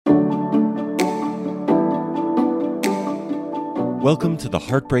Welcome to the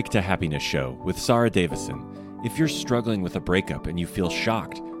Heartbreak to Happiness Show with Sarah Davison. If you're struggling with a breakup and you feel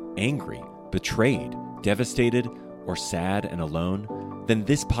shocked, angry, betrayed, devastated, or sad and alone, then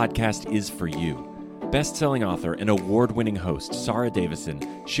this podcast is for you. Best-selling author and award-winning host Sarah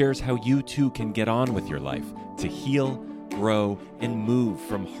Davison shares how you too can get on with your life to heal, grow, and move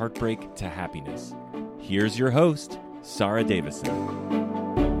from heartbreak to happiness. Here's your host, Sarah Davison.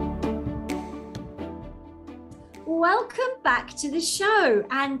 Welcome back to the show.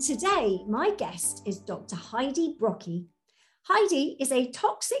 And today, my guest is Dr. Heidi Brockie. Heidi is a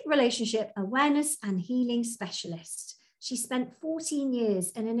toxic relationship awareness and healing specialist. She spent 14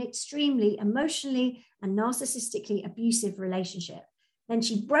 years in an extremely emotionally and narcissistically abusive relationship. Then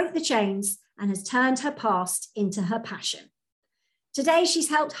she broke the chains and has turned her past into her passion. Today, she's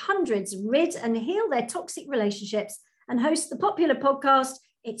helped hundreds rid and heal their toxic relationships and hosts the popular podcast,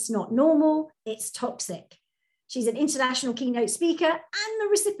 It's Not Normal, It's Toxic. She's an international keynote speaker and the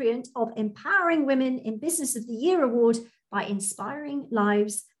recipient of Empowering Women in Business of the Year Award by Inspiring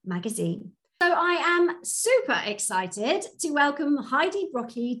Lives magazine. So I am super excited to welcome Heidi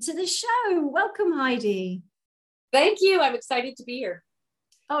Brockie to the show. Welcome, Heidi. Thank you. I'm excited to be here.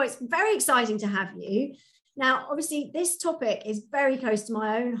 Oh, it's very exciting to have you. Now, obviously, this topic is very close to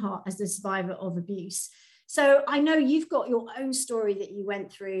my own heart as a survivor of abuse. So I know you've got your own story that you went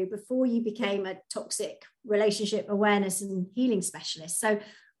through before you became a toxic relationship awareness and healing specialist. So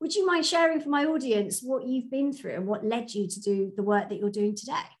would you mind sharing for my audience what you've been through and what led you to do the work that you're doing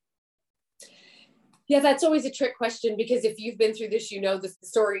today? Yeah, that's always a trick question, because if you've been through this, you know, the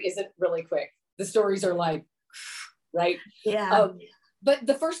story isn't really quick. The stories are like, right? Yeah. But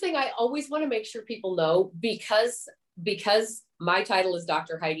the first thing I always want to make sure people know, because my title is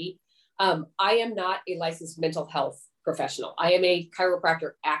Dr. Heidi, I am not a licensed mental health professional. I am a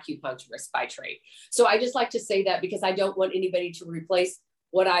chiropractor acupuncturist by trade. So I just like to say that because I don't want anybody to replace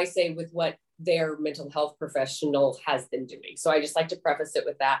what I say with what their mental health professional has been doing. So I just like to preface it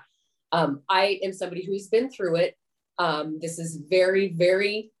with that. I am somebody who's been through it. This is very,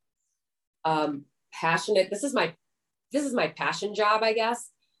 very passionate. This is my passion job, I guess.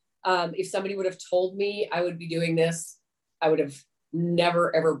 If somebody would have told me I would be doing this, I would have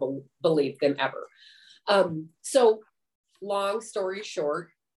never, ever believed them ever. So long story short,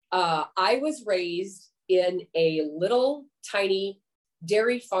 I was raised in a little tiny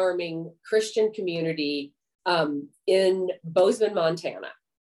dairy farming Christian community in Bozeman, Montana.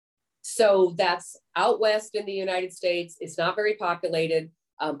 So that's out west in the United States. It's not very populated.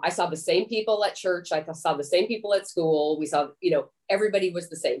 I saw the same people at church. I saw the same people at school. We saw, everybody was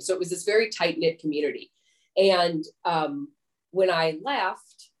the same. So it was this very tight-knit community. And when I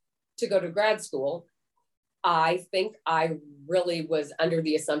left to go to grad school, I think I really was under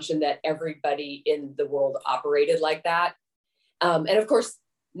the assumption that everybody in the world operated like that. And of course,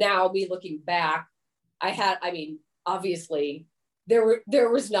 now me looking back, obviously there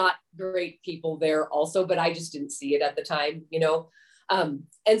was not great people there also, but I just didn't see it at the time,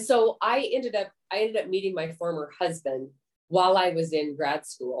 And so I ended up meeting my former husband while I was in grad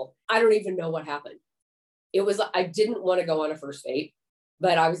school. I don't even know what happened. I didn't want to go on a first date,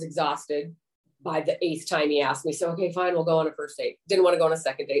 but I was exhausted by the 8th time he asked me. So, okay, fine, we'll go on a first date. Didn't want to go on a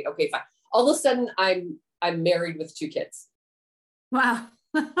second date. Okay, fine. All of a sudden I'm married with 2 kids. Wow.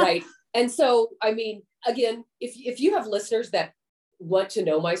 Right. And so, again, if you have listeners that want to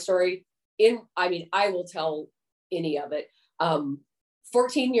know my story, I will tell any of it.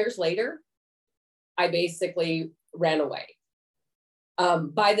 14 years later, I basically ran away.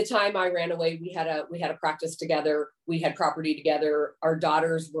 By the time I ran away, we had a practice together. We had property together. Our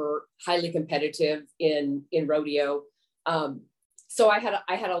daughters were highly competitive in rodeo. So I had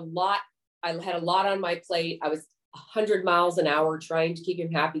a lot on my plate. I was 100 miles an hour trying to keep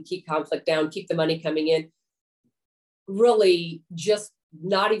him happy, keep conflict down, keep the money coming in. Really just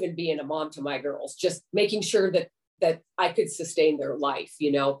not even being a mom to my girls, just making sure that I could sustain their life,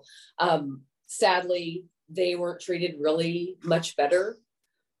 Sadly, they weren't treated really much better.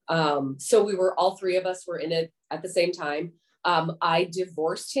 So all 3 of us were in it at the same time. I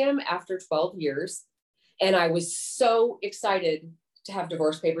divorced him after 12 years, and I was so excited to have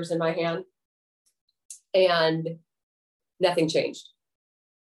divorce papers in my hand, and nothing changed.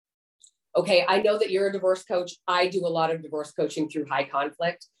 Okay, I know that you're a divorce coach. I do a lot of divorce coaching through high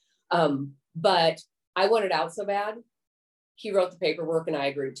conflict, but I wanted out so bad. He wrote the paperwork and I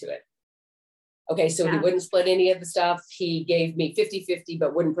agreed to it. Okay, so He wouldn't split any of the stuff. He gave me 50-50,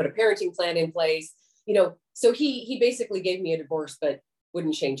 but wouldn't put a parenting plan in place. So he basically gave me a divorce, but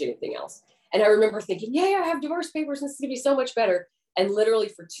wouldn't change anything else. And I remember thinking, yeah, I have divorce papers. This is gonna be so much better. And literally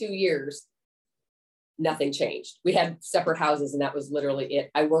for 2 years, nothing changed. We had separate houses, and that was literally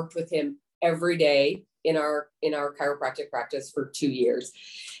it. I worked with him every day in our chiropractic practice for 2 years.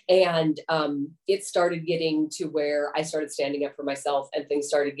 And it started getting to where I started standing up for myself, and things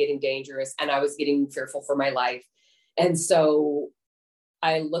started getting dangerous, and I was getting fearful for my life. And so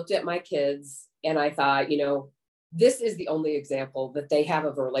I looked at my kids and I thought, this is the only example that they have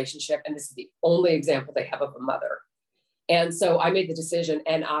of a relationship. And this is the only example they have of a mother. And so I made the decision,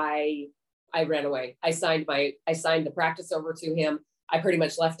 and I ran away. I signed the practice over to him. I pretty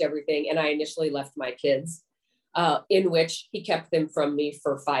much left everything. And I initially left my kids, in which he kept them from me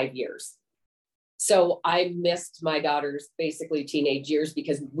for 5 years. So I missed my daughter's basically teenage years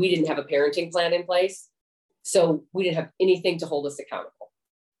because we didn't have a parenting plan in place. So we didn't have anything to hold us accountable.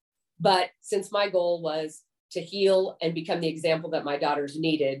 But since my goal was to heal and become the example that my daughters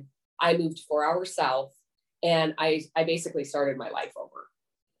needed, I moved 4 hours south, and I basically started my life over.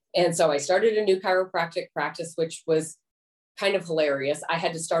 And so I started a new chiropractic practice, which was kind of hilarious. I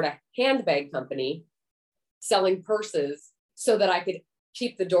had to start a handbag company selling purses so that I could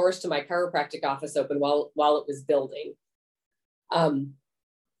keep the doors to my chiropractic office open while it was building.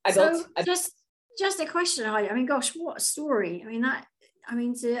 Just a question. I mean, gosh, what a story.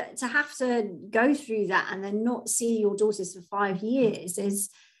 To have to go through that and then not see your daughters for 5 years is,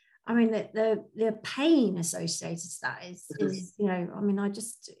 the pain associated to that is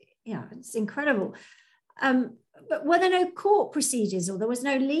it's incredible. But were there no court procedures, or there was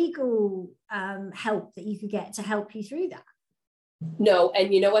no legal help that you could get to help you through that? No.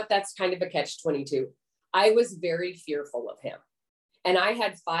 And you know what? That's kind of a catch-22. I was very fearful of him. And I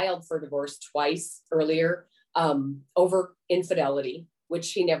had filed for divorce twice earlier over infidelity,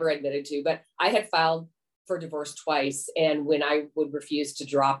 which he never admitted to, but I had filed for divorce twice. And when I would refuse to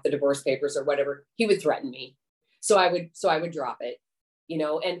drop the divorce papers or whatever, he would threaten me. So I would drop it,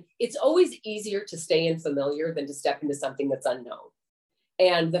 and it's always easier to stay in familiar than to step into something that's unknown.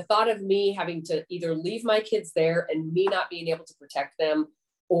 And the thought of me having to either leave my kids there and me not being able to protect them,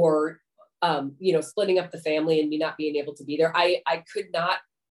 or splitting up the family and me not being able to be there. I could not,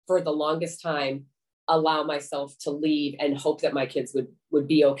 for the longest time, allow myself to leave and hope that my kids would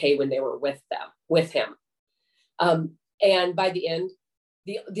be okay when they were with him. And by the end,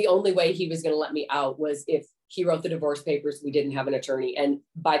 the only way he was going to let me out was if he wrote the divorce papers. We didn't have an attorney. And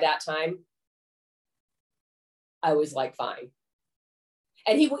by that time, I was like, fine.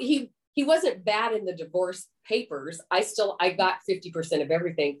 And he wasn't bad in the divorce papers. I got 50% of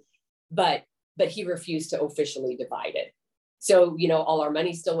everything, but he refused to officially divide it. So, all our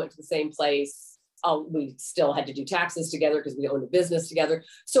money still went to the same place. We still had to do taxes together because we owned a business together.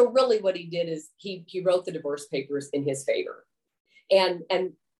 So really what he did is he wrote the divorce papers in his favor. And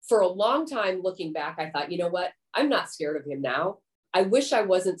for a long time looking back, I thought, you know what? I'm not scared of him now. I wish I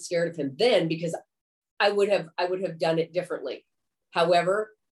wasn't scared of him then, because I would have done it differently.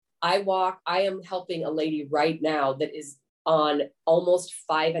 However, I am helping a lady right now that is on almost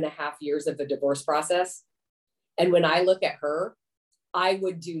 5.5 years of the divorce process. And when I look at her, I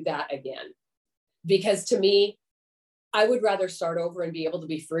would do that again, because to me, I would rather start over and be able to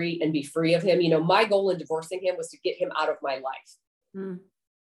be free and be free of him. My goal in divorcing him was to get him out of my life. Mm.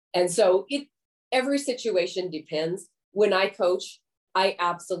 And so every situation depends. When I coach, I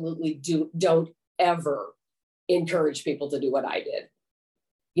absolutely don't ever encourage people to do what I did.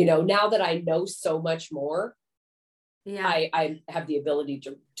 Now that I know so much more, I have the ability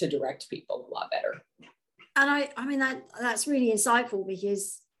to direct people a lot better. And that's really insightful,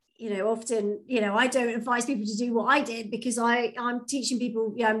 because often, I don't advise people to do what I did, because I'm teaching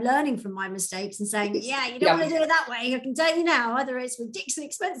people, I'm learning from my mistakes and saying, you don't want to do it that way. I can tell you now, either it's ridiculously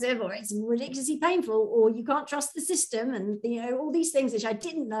expensive, or it's ridiculously painful, or you can't trust the system, and, all these things which I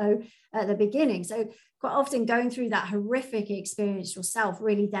didn't know at the beginning. So quite often going through that horrific experience yourself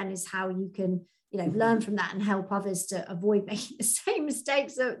really then is how you can, learn from that and help others to avoid making the same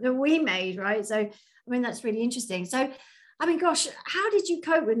mistakes that we made, right? So, that's really interesting. So, gosh, how did you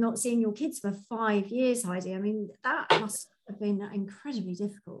cope with not seeing your kids for 5 years, Heidi? That must have been incredibly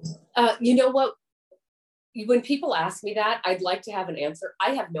difficult. You know what? When people ask me that, I'd like to have an answer.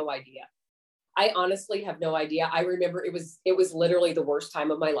 I have no idea. I honestly have no idea. I remember it was literally the worst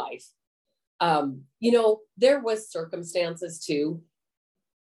time of my life. There was circumstances too.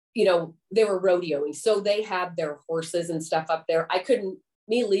 They were rodeoing, so they had their horses and stuff up there.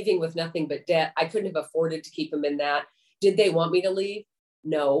 Me leaving with nothing but debt, I couldn't have afforded to keep them in that. Did they want me to leave?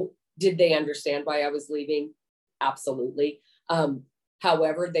 No. Did they understand why I was leaving? Absolutely.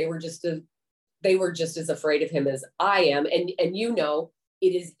 However, they were just as afraid of him as I am. And it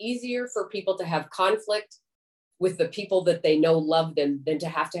is easier for people to have conflict with the people that they know love them than to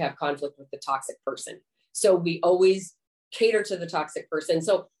have conflict with the toxic person. So we always cater to the toxic person.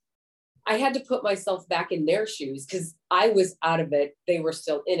 So I had to put myself back in their shoes because I was out of it. They were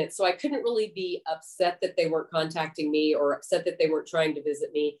still in it. So I couldn't really be upset that they weren't contacting me or upset that they weren't trying to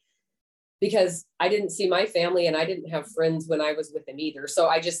visit me, because I didn't see my family and I didn't have friends when I was with them either. So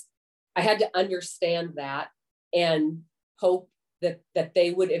I had to understand that and hope that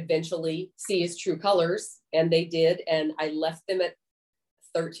they would eventually see his true colors. And they did. And I left them at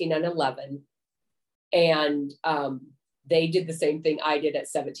 13 and 11. And they did the same thing I did at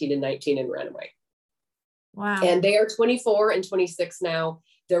 17 and 19 and ran away. Wow. And they are 24 and 26 now.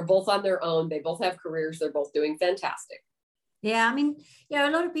 They're both on their own. They both have careers. They're both doing fantastic. Yeah, I mean,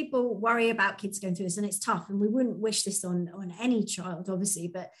 a lot of people worry about kids going through this, and it's tough, and we wouldn't wish this on any child, obviously,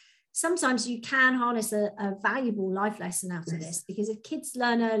 but sometimes you can harness a valuable life lesson out of this, because if kids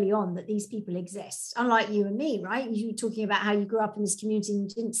learn early on that these people exist, unlike you and me, right? You were talking about how you grew up in this community and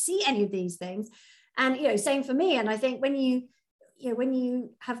didn't see any of these things. And, same for me. And I think when you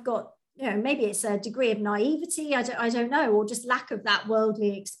have got, maybe it's a degree of naivety, I don't know, or just lack of that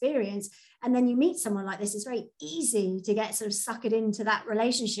worldly experience, and then you meet someone like this, it's very easy to get sort of suckered into that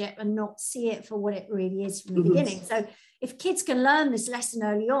relationship and not see it for what it really is from the beginning. So if kids can learn this lesson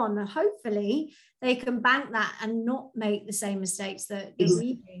early on, hopefully they can bank that and not make the same mistakes that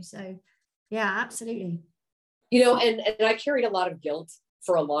we do. So yeah, absolutely. And I carried a lot of guilt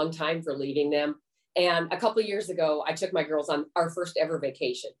for a long time for leaving them. And a couple of years ago, I took my girls on our first ever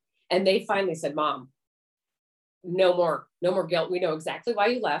vacation, and they finally said, "Mom, no more guilt. We know exactly why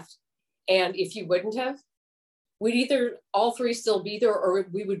you left. And if you wouldn't have, we'd either all three still be there, or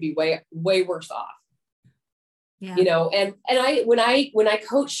we would be way, way worse off." Yeah. And when I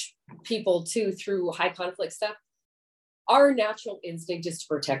coach people too through high conflict stuff, our natural instinct is to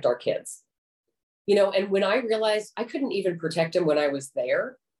protect our kids. And when I realized I couldn't even protect them when I was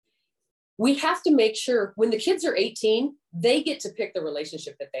there, we have to make sure when the kids are 18, they get to pick the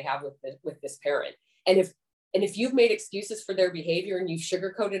relationship that they have with this parent. And if you've made excuses for their behavior and you've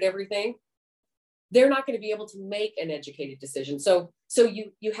sugarcoated everything, they're not going to be able to make an educated decision. So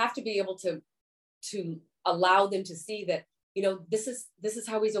you have to be able to allow them to see that, this is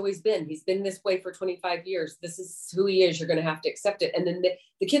how he's always been. He's been this way for 25 years. This is who he is. You're going to have to accept it. And then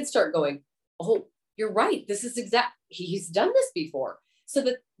the kids start going, "Oh, you're right. This is he's done this before," so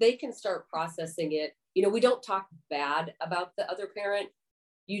that they can start processing it. We don't talk bad about the other parent.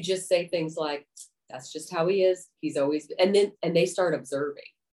 You just say things like, "That's just how he is. He's always," and they start observing.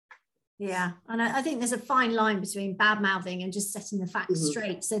 Yeah. And I think there's a fine line between bad mouthing and just setting the facts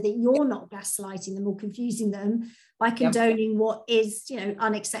straight, so that you're not gaslighting them or confusing them by condoning what is,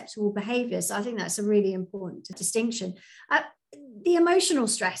 unacceptable behavior. So I think that's a really important distinction. The emotional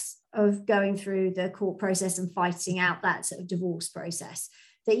stress of going through the court process and fighting out that sort of divorce process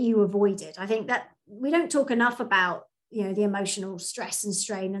that you avoided. I think that we don't talk enough about, the emotional stress and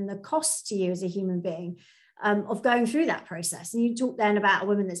strain and the cost to you as a human being of going through that process. And you talk then about a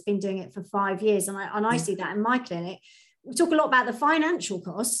woman that's been doing it for 5 years. And I see that in my clinic. We talk a lot about the financial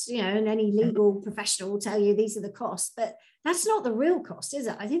costs, and any legal professional will tell you these are the costs, but that's not the real cost, is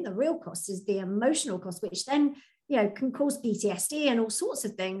it? I think the real cost is the emotional cost, which then, can cause PTSD and all sorts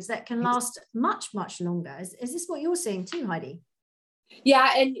of things that can last much, much longer. Is this what you're seeing too, Heidi?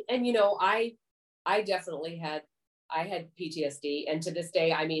 Yeah. And I definitely had PTSD. And to this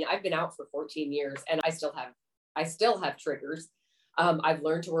day, I've been out for 14 years and I still have triggers. I've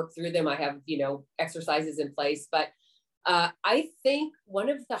learned to work through them. I have, exercises in place, but I think one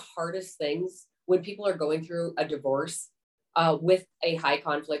of the hardest things when people are going through a divorce with a high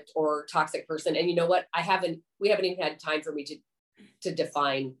conflict or toxic person, and you know what, we haven't even had time for me to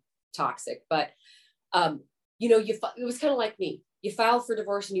define toxic, but it was kind of like me. You file for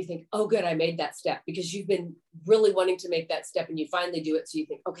divorce and you think, "Oh, good, I made that step," because you've been really wanting to make that step and you finally do it. So you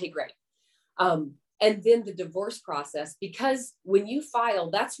think, "Okay, great." And then the divorce process, because when you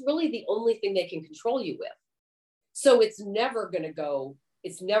file, that's really the only thing they can control you with. So it's never going to go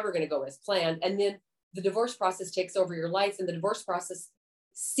as planned. And then the divorce process takes over your life, and the divorce process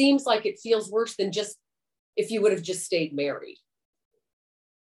seems like it feels worse than just if you would have just stayed married.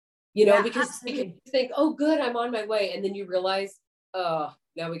 Because you think, "Oh, good, I'm on my way." And then you realize, "Oh,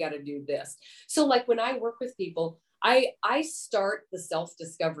 now we got to do this." So like when I work with people, I start the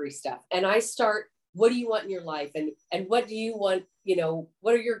self-discovery stuff, and I start, what do you want in your life? And what do you want,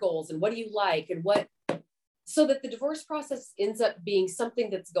 what are your goals and what do you like and what, so that the divorce process ends up being something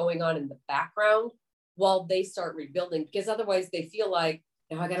that's going on in the background while they start rebuilding, because otherwise they feel like,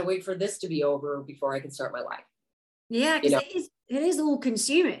 now I got to wait for this to be over before I can start my life. Yeah, because it is all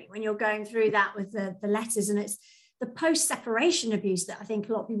consuming when you're going through that with the letters, and it's the post-separation abuse that I think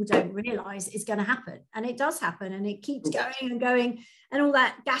a lot of people don't realize is going to happen. And it does happen, and it keeps going and going, and all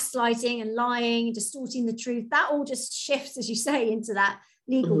that gaslighting and lying and distorting the truth, that all just shifts, as you say, into that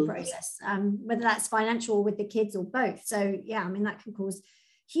legal process, whether that's financial or with the kids or both. So yeah, I mean, that can cause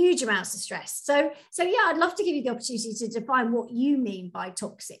huge amounts of stress. So yeah, I'd love to give you the opportunity to define what you mean by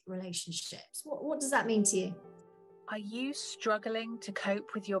toxic relationships. What does that mean to you? Are you struggling to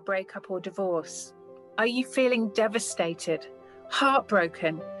cope with your breakup or divorce? Are you feeling devastated,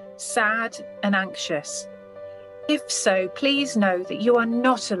 heartbroken, sad, and anxious? If so, please know that you are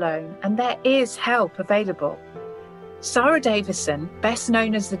not alone and there is help available. Sara Davison, best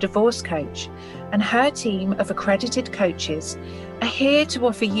known as the Divorce Coach, and her team of accredited coaches are here to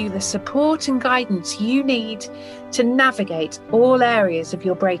offer you the support and guidance you need to navigate all areas of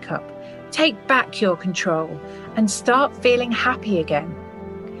your breakup, take back your control, and start feeling happy again.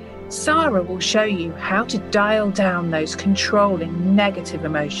 Sara will show you how to dial down those controlling negative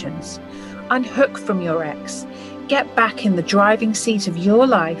emotions, unhook from your ex, get back in the driving seat of your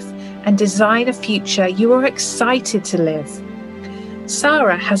life, and design a future you are excited to live.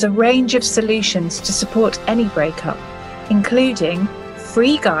 Sara has a range of solutions to support any breakup, including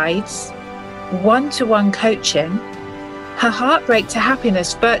free guides, one-to-one coaching, her Heartbreak to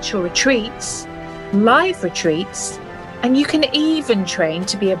Happiness virtual retreats, live retreats, and you can even train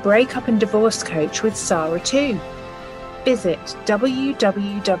to be a breakup and divorce coach with Sara too. Visit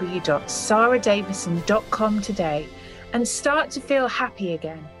www.saradavison.com today and start to feel happy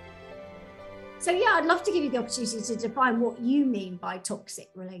again. So yeah, I'd love to give you the opportunity to define what you mean by toxic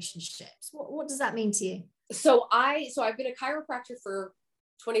relationships. What does that mean to you? So I've been a chiropractor for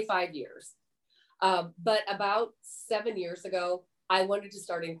 25 years. But about 7 years ago, I wanted to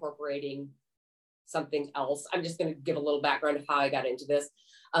start incorporating something else. I'm just going to give a little background of how I got into this.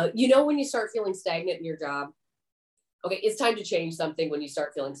 When you start feeling stagnant in your job, okay, it's time to change something when you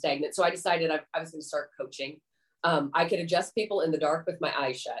start feeling stagnant. So I decided I was going to start coaching. I could adjust people in the dark with my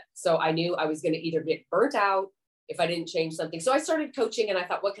eyes shut. So I knew I was going to either get burnt out if I didn't change something. So I started coaching, and I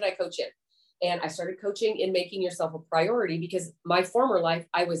thought, what can I coach in? And I started coaching in making yourself a priority, because my former life,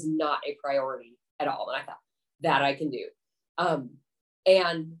 I was not a priority at all. And I thought that I can do.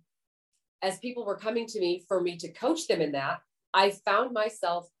 And as people were coming to me for me to coach them in that, I found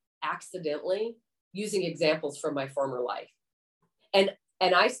myself accidentally using examples from my former life. And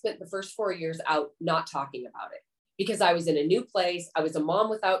I spent the first 4 years out not talking about it, because I was in a new place. I was a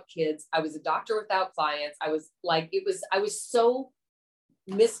mom without kids. I was a doctor without clients. I was so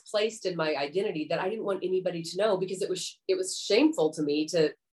misplaced in my identity that I didn't want anybody to know, because it was shameful to me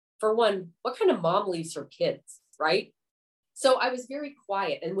to, for one, what kind of mom leaves her kids, right? So I was very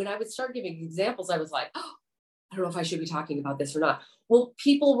quiet. And when I would start giving examples, I was like, oh, I don't know if I should be talking about this or not. Well,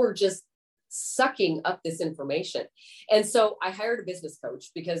 people were just sucking up this information. And so I hired a business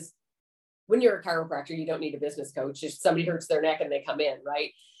coach, because when you're a chiropractor, you don't need a business coach. If somebody hurts their neck and they come in,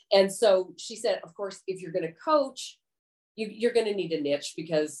 right? And so she said, of course, if you're going to coach, you're going to need a niche,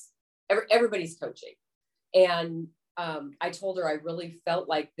 because everybody's coaching. And I told her I really felt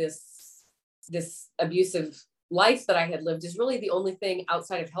like this abusive life that I had lived is really the only thing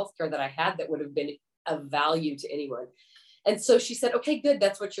outside of healthcare that I had that would have been of value to anyone. And so she said, okay, good.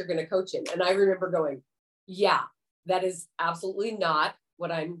 That's what you're going to coach in. And I remember going, yeah, that is absolutely not what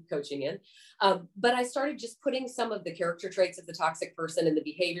I'm coaching in. But I started just putting some of the character traits of the toxic person and the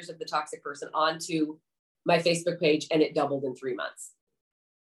behaviors of the toxic person onto my Facebook page, and it doubled in 3 months.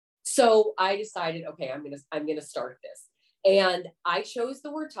 So I decided, okay, I'm going to start this. And I chose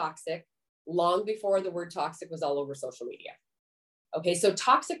the word toxic long before the word toxic was all over social media. Okay, so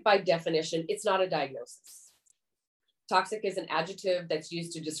toxic by definition, it's not a diagnosis. Toxic is an adjective that's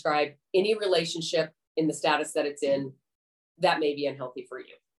used to describe any relationship in the status that it's in that may be unhealthy for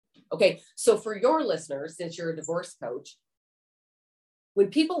you. Okay, so for your listeners, since you're a divorce coach, when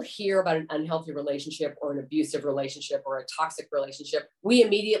people hear about an unhealthy relationship or an abusive relationship or a toxic relationship, we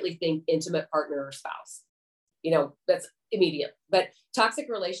immediately think intimate partner or spouse. That's immediate. But toxic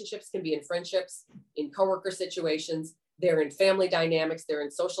relationships can be in friendships, in coworker situations, they're in family dynamics, they're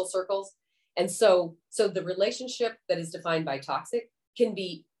in social circles. And so the relationship that is defined by toxic can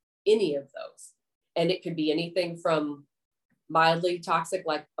be any of those. And it could be anything from mildly toxic,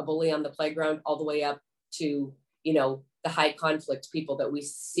 like a bully on the playground, all the way up to, the high conflict people that we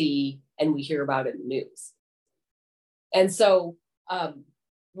see and we hear about in the news. And so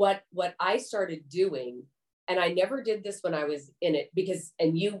what I started doing, and I never did this when I was in it, because,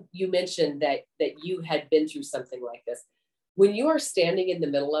 and you mentioned that you had been through something like this. When you are standing in the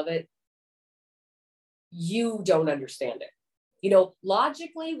middle of it, you don't understand it.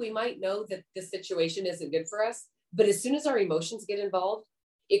 Logically, we might know that the situation isn't good for us, But as soon as our emotions get involved,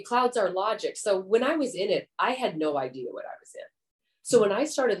 it clouds our logic. So when I was in it, I had no idea what I was in. So when I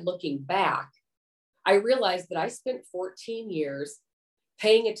started looking back, I realized that I spent 14 years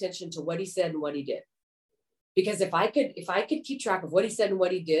paying attention to what he said and what he did. Because if I could keep track of what he said and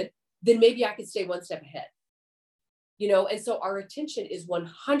what he did, then maybe I could stay one step ahead. And so our attention is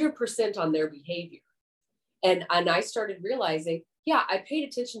 100% on their behavior. And I started realizing, yeah, I paid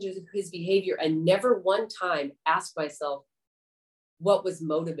attention to his behavior and never one time asked myself what was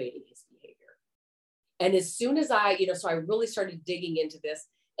motivating his behavior. And as soon as so I really started digging into this.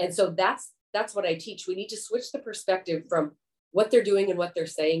 And so that's what I teach. We need to switch the perspective from what they're doing and what they're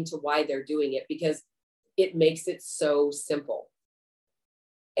saying to why they're doing it, because it makes it so simple.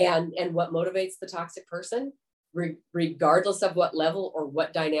 And what motivates the toxic person, regardless of what level or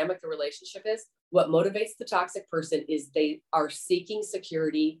what dynamic the relationship is, what motivates the toxic person is they are seeking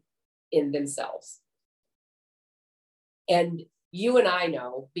security in themselves. And you and I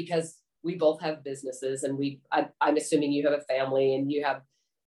know, because we both have businesses, and I'm assuming you have a family, and you have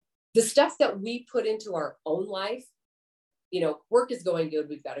the stuff that we put into our own life. Work is going good.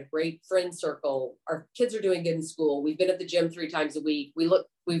 We've got a great friend circle. Our kids are doing good in school. We've been at the gym 3 times a week.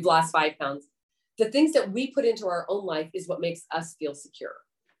 We've lost 5 pounds. The things that we put into our own life is what makes us feel secure.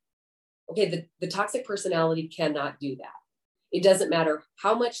 Okay, the toxic personality cannot do that. It doesn't matter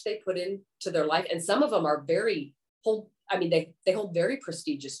how much they put into their life. And some of them are they hold very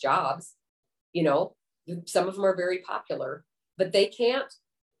prestigious jobs. Some of them are very popular, but they can't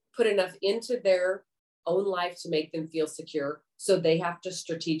put enough into their own life to make them feel secure. So they have to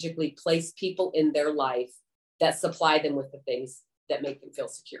strategically place people in their life that supply them with the things that make them feel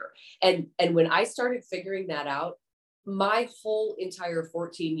secure. And when I started figuring that out, my whole entire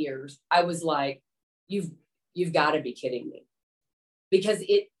 14 years, I was like, you've got to be kidding me, because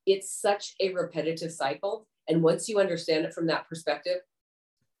it's such a repetitive cycle. And once you understand it from that perspective,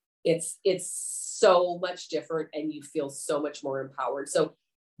 it's so much different, and you feel so much more empowered. So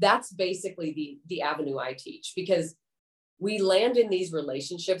that's basically the avenue I teach, because we land in these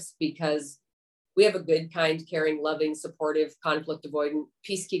relationships because we have a good, kind, caring, loving, supportive, conflict avoidant,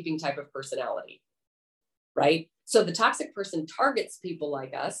 peacekeeping type of personality, right? So the toxic person targets people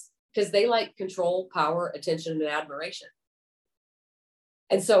like us because they like control, power, attention, and admiration.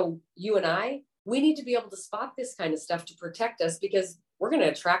 And so you and we need to be able to spot this kind of stuff to protect us, because we're going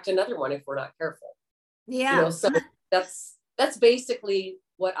to attract another one if we're not careful. Yeah. So that's basically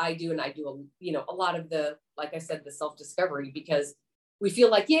what I do. And I do, a lot of the, like I said, the self-discovery, because we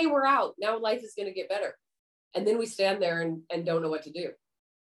feel like, yay, we're out. Now life is going to get better. And then we stand there and don't know what to do.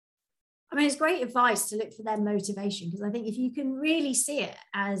 I mean, it's great advice to look for their motivation, because I think if you can really see it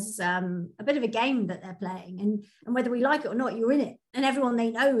as a bit of a game that they're playing, and whether we like it or not, you're in it, and everyone they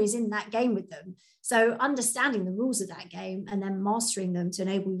know is in that game with them. So understanding the rules of that game and then mastering them to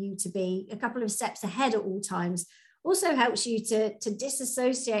enable you to be a couple of steps ahead at all times also helps you to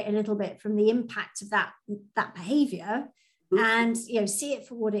disassociate a little bit from the impact of that behavior, and see it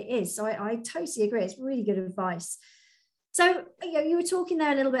for what it is. So I totally agree. It's really good advice. So you were talking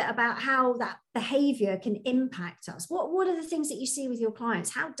there a little bit about how that behavior can impact us. What are the things that you see with your clients?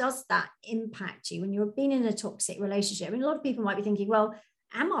 How does that impact you when you're being in a toxic relationship? I mean, a lot of people might be thinking, well,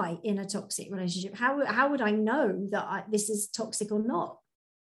 am I in a toxic relationship? How would I know that this is toxic or not?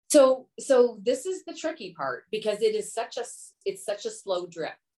 So this is the tricky part, because it's such a slow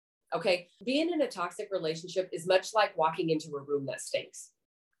drip. Okay. Being in a toxic relationship is much like walking into a room that stinks.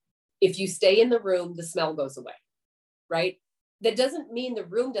 If you stay in the room, the smell goes away, right? That doesn't mean the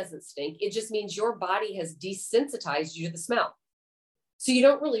room doesn't stink. It just means your body has desensitized you to the smell. So you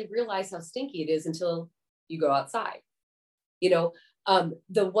don't really realize how stinky it is until you go outside.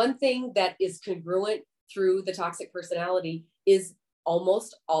 The one thing that is congruent through the toxic personality is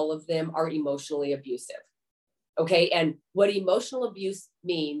almost all of them are emotionally abusive. Okay. And what emotional abuse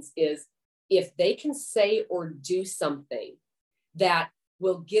means is if they can say or do something that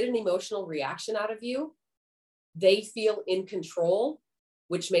will get an emotional reaction out of you, they feel in control,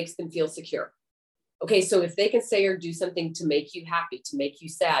 which makes them feel secure. Okay. So if they can say or do something to make you happy, to make you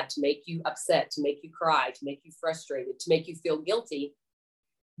sad, to make you upset, to make you cry, to make you frustrated, to make you feel guilty,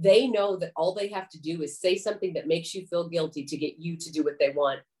 they know that all they have to do is say something that makes you feel guilty to get you to do what they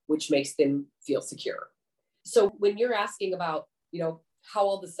want, which makes them feel secure. So when you're asking about, how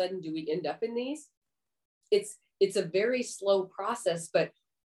all of a sudden do we end up in these, it's a very slow process. But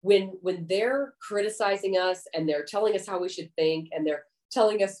when they're criticizing us and they're telling us how we should think, and they're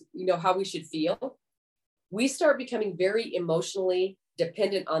telling us, how we should feel, we start becoming very emotionally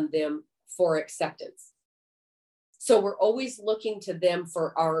dependent on them for acceptance. So we're always looking to them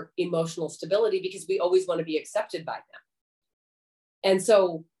for our emotional stability because we always want to be accepted by them. And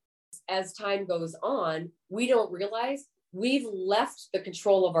so as time goes on, we don't realize we've left the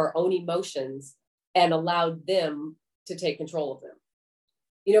control of our own emotions and allowed them to take control of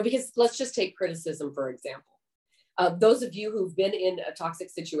them. Because let's just take criticism, for example. Those of you who've been in a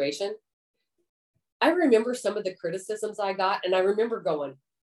toxic situation, I remember some of the criticisms I got, and I remember going,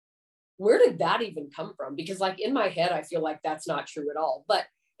 where did that even come from? Because like in my head, I feel like that's not true at all. But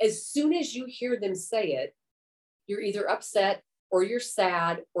as soon as you hear them say it, you're either upset or you're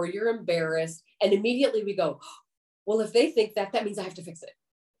sad or you're embarrassed. And immediately we go, well, if they think that, that means I have to fix it.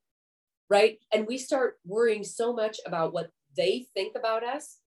 Right. And we start worrying so much about what they think about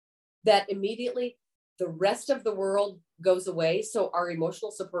us that immediately the rest of the world goes away. So our emotional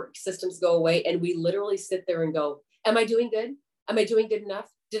support systems go away. And we literally sit there and go, am I doing good? Am I doing good enough?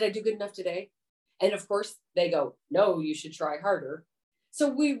 Did I do good enough today? And of course they go, no, you should try harder. So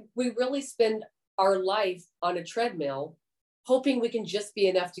we really spend our life on a treadmill, hoping we can just be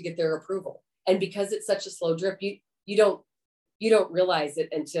enough to get their approval. And because it's such a slow drip, you don't realize it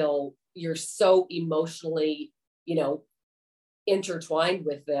until you're so emotionally, intertwined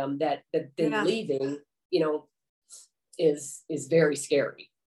with them that leaving, is very scary.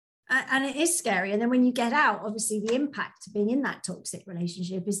 And it is scary. And then when you get out, obviously the impact of being in that toxic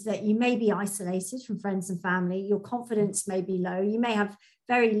relationship is that you may be isolated from friends and family. Your confidence may be low. You may have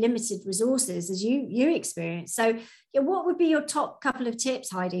very limited resources as you experience. So what would be your top couple of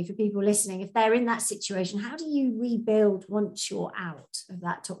tips, Heidi, for people listening, if they're in that situation? How do you rebuild once you're out of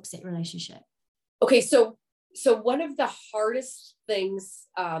that toxic relationship? Okay. So one of the hardest things,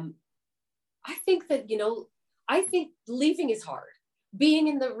 I think that, I think leaving is hard. Being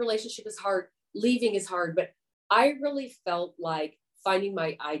in the relationship is hard. Leaving is hard. But I really felt like finding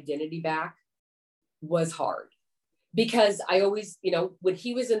my identity back was hard because I always, when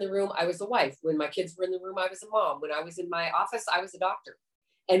he was in the room, I was a wife. When my kids were in the room, I was a mom. When I was in my office, I was a doctor.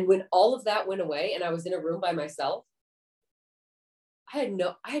 And when all of that went away and I was in a room by myself, I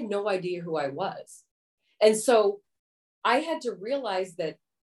had no idea who I was. And so I had to realize that,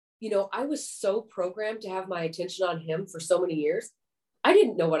 I was so programmed to have my attention on him for so many years. I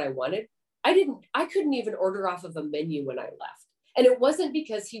didn't know what I wanted. I couldn't even order off of a menu when I left. And it wasn't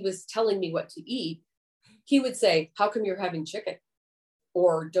because he was telling me what to eat. He would say, how come you're having chicken?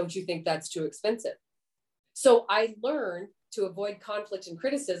 Or don't you think that's too expensive? So I learned to avoid conflict and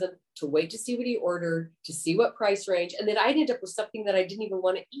criticism, to wait to see what he ordered, to see what price range. And then I'd end up with something that I didn't even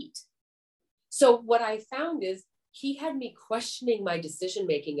want to eat. So what I found is he had me questioning my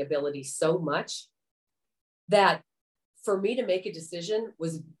decision-making ability so much that for me to make a decision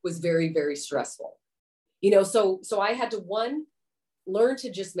was very, very stressful. So I had to, learn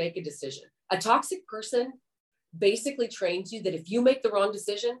to just make a decision. A toxic person basically trains you that if you make the wrong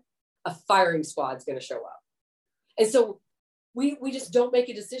decision, a firing squad's going to show up. And so we just don't make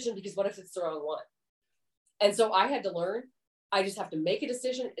a decision because what if it's the wrong one? And so I had to learn, I just have to make a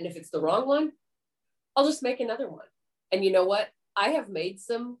decision. And if it's the wrong one, I'll just make another one. And you know what? I have made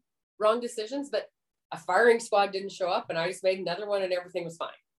some wrong decisions, but a firing squad didn't show up and I just made another one and everything was fine.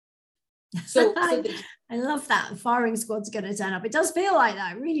 So I love that. Firing squad's going to turn up. It does feel like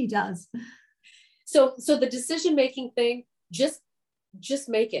that. It really does. So the decision-making thing, just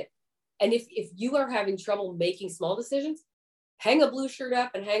make it. And if you are having trouble making small decisions, hang a blue shirt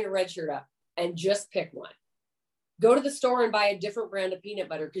up and hang a red shirt up and just pick one. Go to the store and buy a different brand of peanut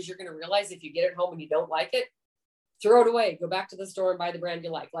butter because you're going to realize if you get it home and you don't like it, throw it away. Go back to the store and buy the brand you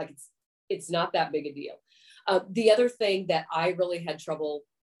like. Like it's not that big a deal. The other thing that I really had trouble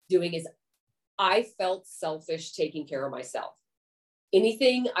doing is I felt selfish taking care of myself.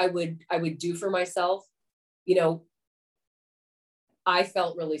 Anything I would do for myself, I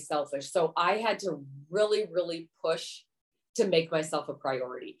felt really selfish. So I had to really, really push to make myself a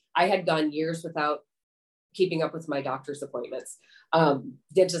priority. I had gone years without keeping up with my doctor's appointments,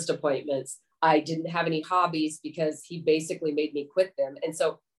 dentist appointments. I didn't have any hobbies because he basically made me quit them. And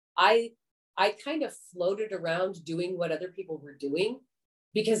so I kind of floated around doing what other people were doing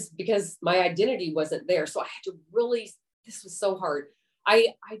because my identity wasn't there. So I had to really, this was so hard.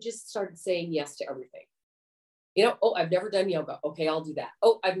 I just started saying yes to everything. Oh, I've never done yoga. Okay, I'll do that.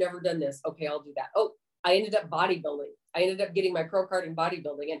 Oh, I've never done this. Okay, I'll do that. Oh, I ended up bodybuilding. I ended up getting my pro card in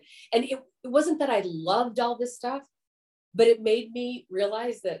bodybuilding. And it wasn't that I loved all this stuff, but it made me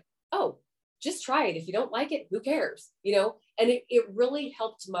realize that, oh, just try it. If you don't like it, who cares? And it really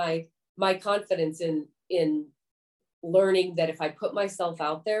helped my confidence in learning that if I put myself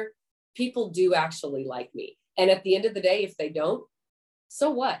out there, people do actually like me. And at the end of the day, if they don't, so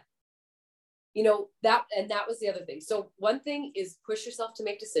what? that was the other thing. So one thing is push yourself to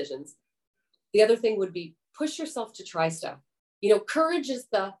make decisions. The other thing would be push yourself to try stuff. Courage is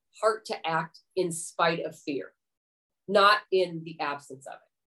the heart to act in spite of fear, not in the absence of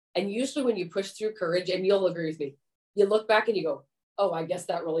it. And usually when you push through courage, and you'll agree with me, you look back and you go, oh, I guess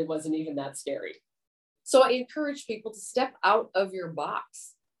that really wasn't even that scary. So I encourage people to step out of your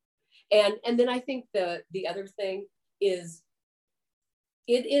box. And then I think the other thing is,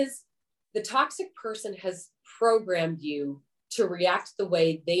 the toxic person has programmed you to react the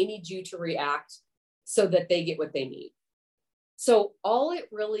way they need you to react so that they get what they need. So all it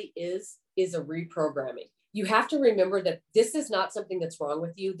really is a reprogramming. You have to remember that this is not something that's wrong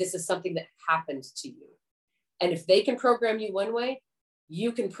with you. This is something that happened to you. And if they can program you one way,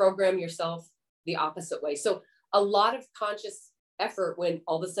 you can program yourself the opposite way. So a lot of conscious effort when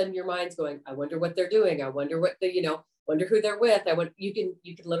all of a sudden your mind's going, I wonder what they're doing. I wonder what wonder who they're with. You can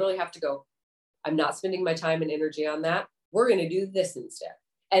literally have to go, I'm not spending my time and energy on that. We're going to do this instead.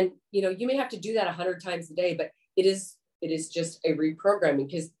 And, you may have to do that 100 times a day, but it is just a reprogramming,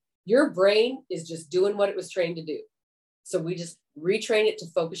 because your brain is just doing what it was trained to do. So we just retrain it to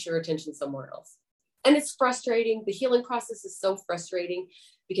focus your attention somewhere else. And it's frustrating. The healing process is so frustrating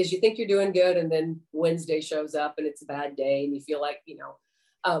because you think you're doing good, and then Wednesday shows up and it's a bad day and you feel like,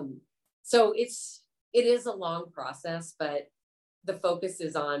 so it is a long process, but the focus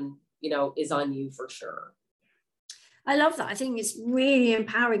is on you for sure. I love that. I think it's really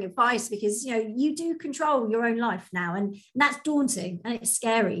empowering advice, because, you do control your own life now, and that's daunting and it's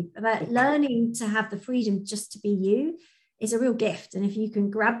scary, but learning to have the freedom just to be you is a real gift. And if you can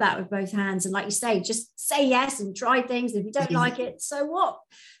grab that with both hands, and like you say, just say yes and try things. If you don't like it, so what?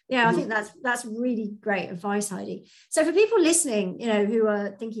 I think that's really great advice, Heidi. So for people listening, who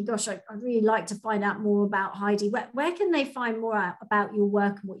are thinking, gosh, I'd really like to find out more about Heidi, where can they find more out about your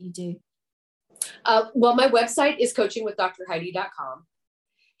work and what you do? Well, my website is coachingwithdrheidi.com.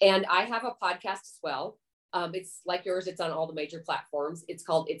 And I have a podcast as well. It's like yours. It's on all the major platforms. It's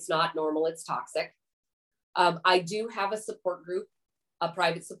called It's Not Normal, It's Toxic. I do have a support group, a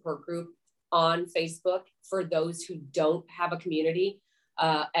private support group on Facebook for those who don't have a community.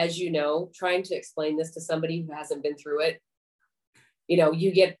 As you know, trying to explain this to somebody who hasn't been through it,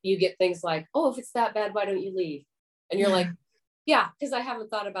 you get things like, oh, if it's that bad, why don't you leave? And you're like, yeah, because I haven't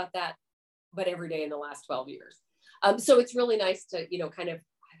thought about that, but every day in the last 12 years. So it's really nice to, kind of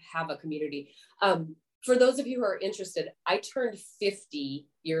have a community. For those of you who are interested, I turned 50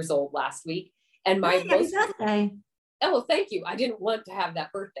 years old last week. And my birthday. Oh, well, thank you. I didn't want to have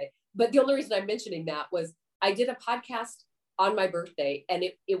that birthday, but the only reason I'm mentioning that was I did a podcast on my birthday, and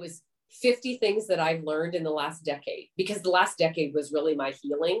it was 50 things that I've learned in the last decade, because the last decade was really my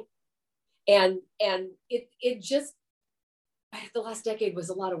healing. And it just, the last decade was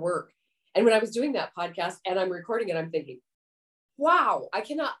a lot of work. And when I was doing that podcast and I'm recording it, I'm thinking, wow, I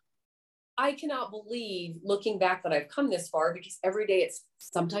cannot believe, looking back, that I've come this far, because every day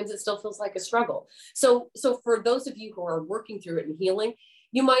sometimes it still feels like a struggle. So for those of you who are working through it and healing,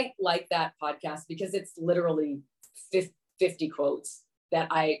 you might like that podcast, because it's literally 50 quotes that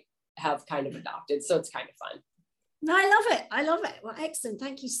I have kind of adopted. So it's kind of fun. I love it. Well, excellent.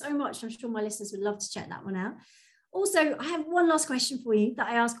 Thank you so much. I'm sure my listeners would love to check that one out. Also, I have one last question for you that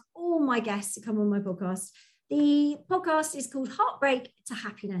I ask all my guests to come on my podcast. The podcast is called Heartbreak to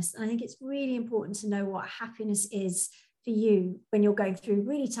Happiness. And I think it's really important to know what happiness is for you when you're going through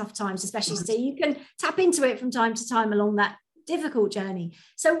really tough times, especially so you can tap into it from time to time along that difficult journey.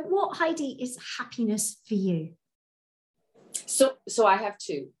 So what, Heidi, is happiness for you? So I have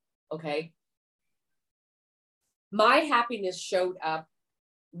two, okay? My happiness showed up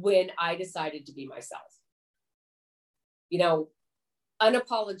when I decided to be myself.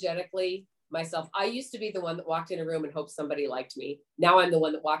 Unapologetically myself. I used to be the one that walked in a room and hoped somebody liked me. Now I'm the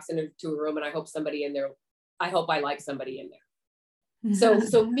one that walks into a room and I hope I like somebody in there.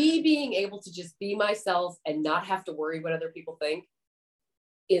 So me being able to just be myself and not have to worry what other people think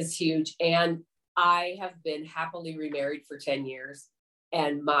is huge. And I have been happily remarried for 10 years,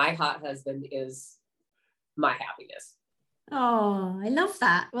 and my hot husband is my happiness. Oh, I love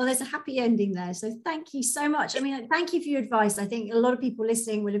that. Well, there's a happy ending there. So thank you so much. I mean, thank you for your advice. I think a lot of people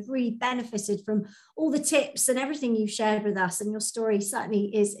listening would have really benefited from all the tips and everything you've shared with us, and your story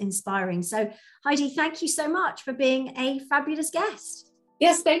certainly is inspiring. So Heidi, thank you so much for being a fabulous guest.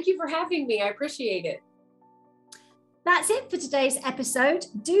 Yes, thank you for having me. I appreciate it. That's it for today's episode.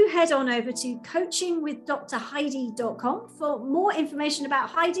 Do head on over to coachingwithdrheidi.com for more information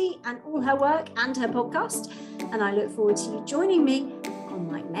about Heidi and all her work and her podcast. And I look forward to you joining me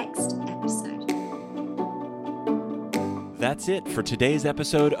on my next episode. That's it for today's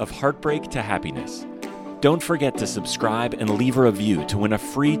episode of Heartbreak to Happiness. Don't forget to subscribe and leave a review to win a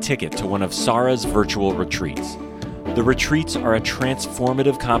free ticket to one of Sarah's virtual retreats. The retreats are a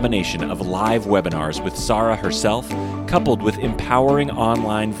transformative combination of live webinars with Sarah herself, coupled with empowering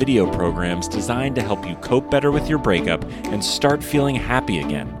online video programs designed to help you cope better with your breakup and start feeling happy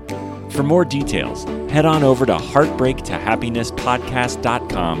again. For more details, head on over to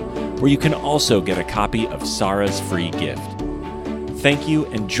heartbreakttohappinesspodcast.com, where you can also get a copy of Sarah's free gift. Thank you,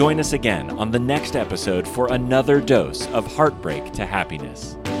 and join us again on the next episode for another dose of Heartbreak to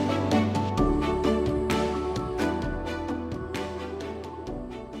Happiness.